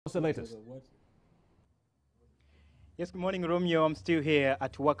What's the latest? Yes, good morning, Romeo. I'm still here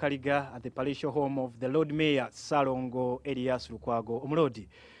at Wakaliga at the palatial home of the Lord Mayor, Salongo Elias Lukwago. Omulodi,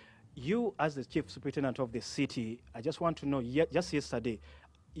 you as the Chief Superintendent of the city, I just want to know, just yesterday,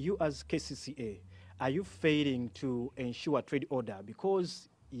 you as KCCA, are you failing to ensure trade order? Because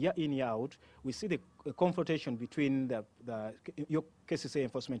year in, year out, we see the confrontation between your KCCA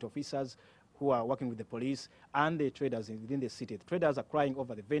enforcement officers who are working with the police and the traders within the city. The traders are crying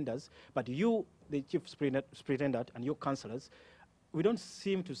over the vendors, but you, the Chief Superintendent, and your councillors, we don't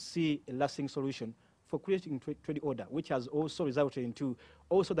seem to see a lasting solution for creating trade order, which has also resulted into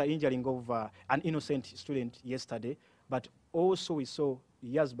also the injuring of an innocent student yesterday, but also we saw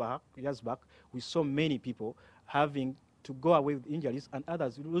years back, we saw many people having to go away with injuries and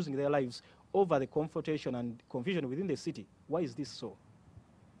others losing their lives over the confrontation and confusion within the city. Why is this so?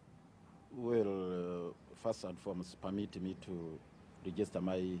 Well, first and foremost, permit me to register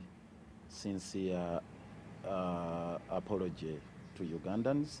my sincere apology to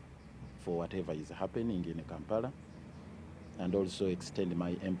Ugandans for whatever is happening in Kampala, and also extend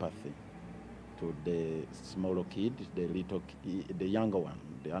my empathy to the smaller kid, the younger one,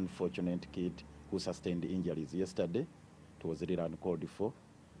 the unfortunate kid who sustained injuries yesterday. It was really uncalled for,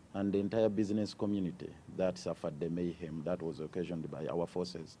 and the entire business community that suffered the mayhem that was occasioned by our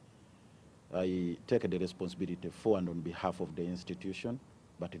forces. I take the responsibility for and on behalf of the institution,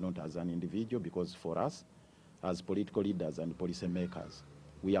 but not as an individual, because for us, as political leaders and policymakers,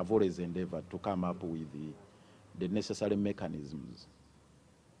 we have always endeavored to come up with the necessary mechanisms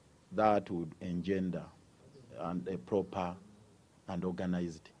that would engender a proper and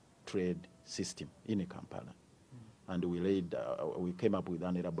organized trade system in Kampala. And we came up with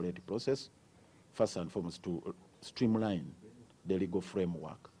an elaborate process, first and foremost, to streamline the legal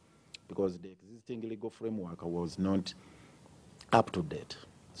framework, because the existing legal framework was not up to date.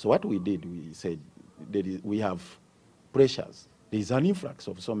 So what we did, we said, we have pressures. There is an influx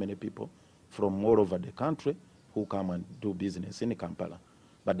of so many people from all over the country who come and do business in Kampala.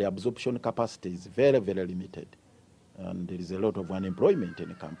 But the absorption capacity is very, very limited. And there is a lot of unemployment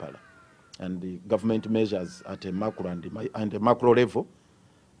in Kampala. And the government measures at a macro and a macro level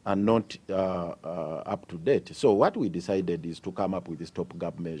are not up to date. So what we decided is to come up with these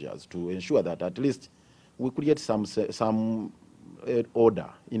stopgap measures to ensure that at least we create some order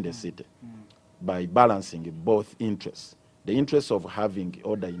in the city by balancing both interests. The interest of having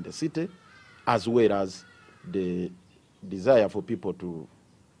order in the city, as well as the desire for people to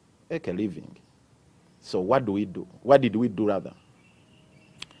make a living. So what do we do? What did we do rather?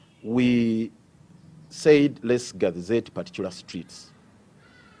 We said, let's gazette particular streets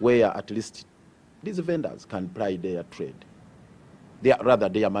where at least these vendors can ply their trade,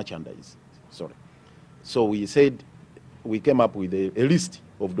 their merchandise, sorry. So we said, we came up with a list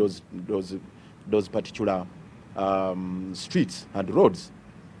of those particular streets and roads,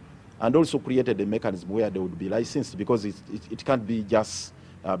 and also created a mechanism where they would be licensed, because it can't be just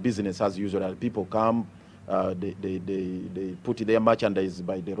business as usual. People come, they put their merchandise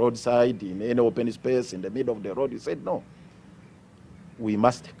by the roadside in any open space in the middle of the road. You said no. We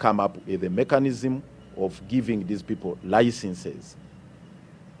must come up with a mechanism of giving these people licenses.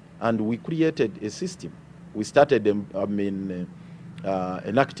 And we created a system. We started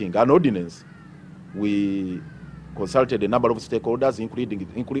enacting an ordinance. We consulted a number of stakeholders,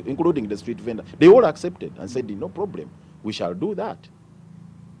 including the street vendors. They all accepted and said, no problem, we shall do that.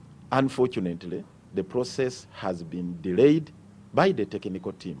 Unfortunately, the process has been delayed by the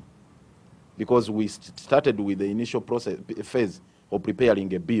technical team, because we started with the initial phase of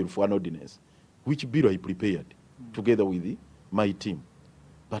preparing a bill for an ordinance, which bill I prepared together with my team.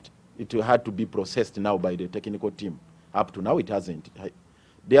 But it had to be processed now by the technical team. Up to now, it hasn't.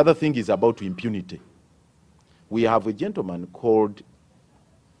 The other thing is about impunity. We have a gentleman called...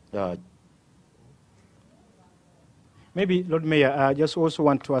 Maybe, Lord Mayor, I just also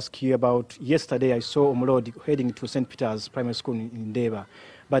want to ask you about yesterday I saw Omulodi heading to St. Peter's Primary School in Ndeba.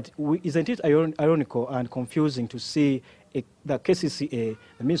 But isn't it ironical and confusing to see the KCCA,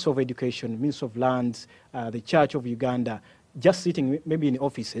 the Minister of Education, Minister of Lands, the Church of Uganda, just sitting maybe in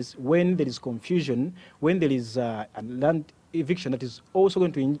offices when there is confusion, when there is a land eviction that is also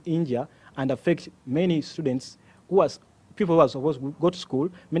going to injure and affect many students people who are supposed to go to school,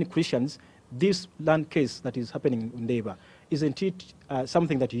 many Christians. This land case that is happening in Ndeba, isn't it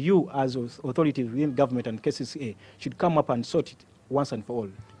something that you as authorities within government and KCCA should come up and sort it once and for all?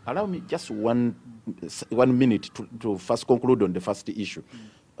 Allow me just 1 minute to first conclude on the first issue.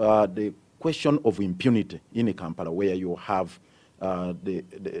 The question of impunity in Kampala, where you have Mr.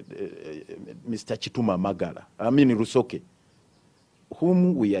 Chituma Magala, Rusoke,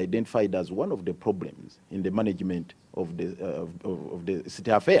 whom we identified as one of the problems in the management of the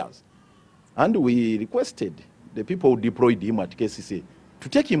city affairs. And we requested the people who deployed him at KCC to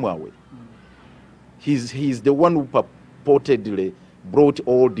take him away. He's the one who purportedly brought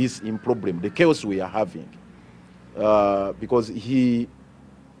all this in problem, the chaos we are having, because he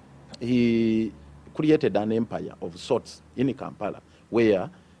created an empire of sorts in Kampala, where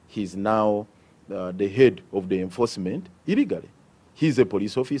he's now the head of the enforcement illegally. He's a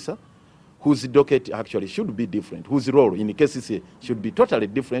police officer whose docket actually should be different, whose role in KCC should be totally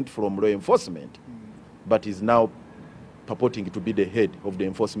different from law enforcement, but is now purporting to be the head of the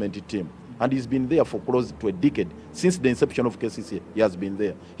enforcement team. And he's been there for close to a decade. Since the inception of KCC, he has been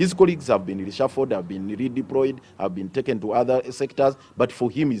there. His colleagues have been reshuffled, have been redeployed, have been taken to other sectors, but for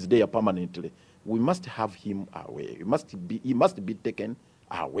him, he's there permanently. We must have him away. He must be taken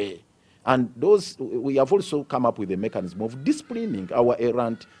away. And we have also come up with a mechanism of disciplining our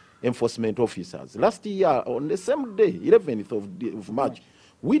errant enforcement officers. Last year, on the same day, 11th of March,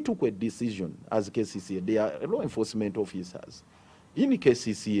 we took a decision as KCC. They are law enforcement officers. In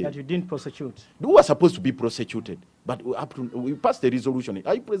KCCA, that you didn't prosecute. They were supposed to be prosecuted, but we passed a resolution.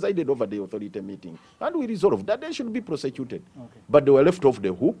 I presided over the authority meeting, and we resolved that they should be prosecuted. Okay. But they were left off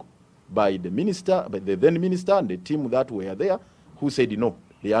the hook by the minister, by the then minister and the team that were there, who said, no,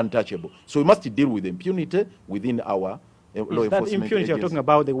 they are untouchable. So we must deal with impunity within our law enforcement. That impunity you're talking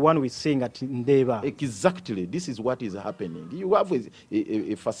about, the one we're seeing at Ndeba? Exactly. This is what is happening. You have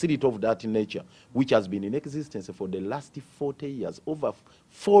a facility of that nature, which has been in existence for the last 40 years, over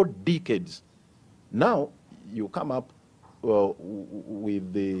 4 decades. Now, you come up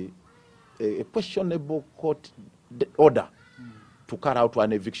with a questionable court order to carry out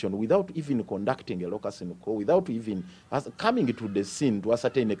an eviction without even conducting a locus in court, without even coming to the scene to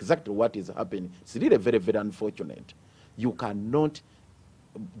ascertain exactly what is happening. It's really very, very unfortunate. You cannot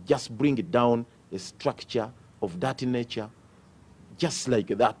just bring it down a structure of that nature just like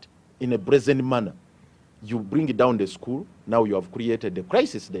that in a brazen manner. You bring it down the school, now you have created a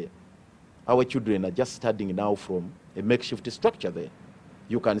crisis there. Our children are just studying now from a makeshift structure there.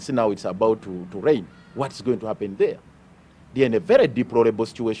 You can see now it's about to rain. What's going to happen there? They're in a very deplorable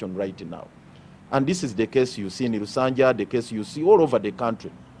situation right now. And this is the case you see in Lusanja, the case you see all over the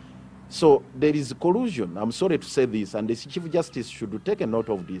country. So there is collusion. I'm sorry to say this, and the Chief Justice should take a note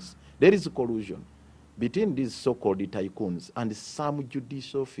of this. There is collusion between these so-called tycoons and some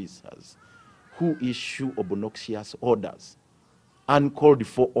judicial officers who issue obnoxious orders, uncalled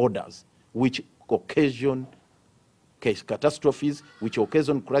for orders, which occasion catastrophes, which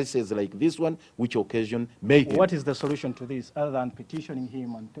occasion crises like this one, which occasion mayhem. What is the solution to this, other than petitioning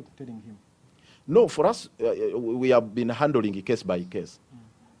him and telling him? No, for us, we have been handling it case by case.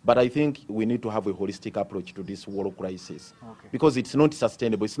 But I think we need to have a holistic approach to this world crisis. Okay. Because it's not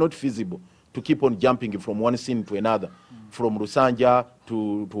sustainable, it's not feasible to keep on jumping from one scene to another, from Lusanja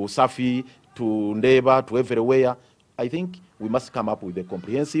to Safi, to Ndeba, to everywhere. I think we must come up with a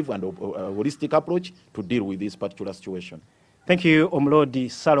comprehensive and holistic approach to deal with this particular situation. Thank you, Omlodi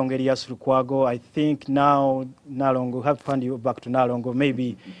Salongo Elias Lukwago. I think now Nalongo, we'll have to find you back to Nalongo.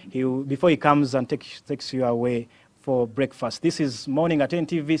 Maybe before he comes and takes you away for breakfast. This is Morning at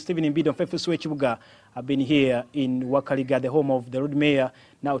NTV. Stephen Imbido, Fefu Chibuga. I've been here in Wakaliga, the home of the Lord Mayor.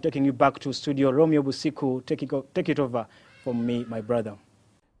 Now taking you back to studio. Romeo Busiku, take it over from me, my brother.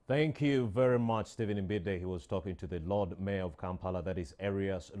 Thank you very much, Stephen Imbide. He was talking to the Lord Mayor of Kampala, that is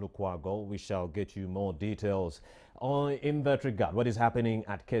Elias Lukwago. We shall get you more details in that regard, what is happening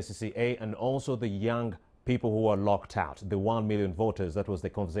at KCCA, and also the young people who are locked out, the 1 million voters. That was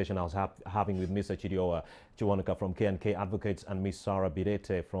the conversation I was having with Mr. Chidiowa Chiwanuka from K&K Advocates and Ms. Sarah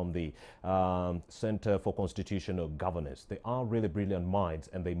Birete from the Center for Constitutional Governance. They are really brilliant minds,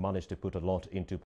 and they managed to put a lot into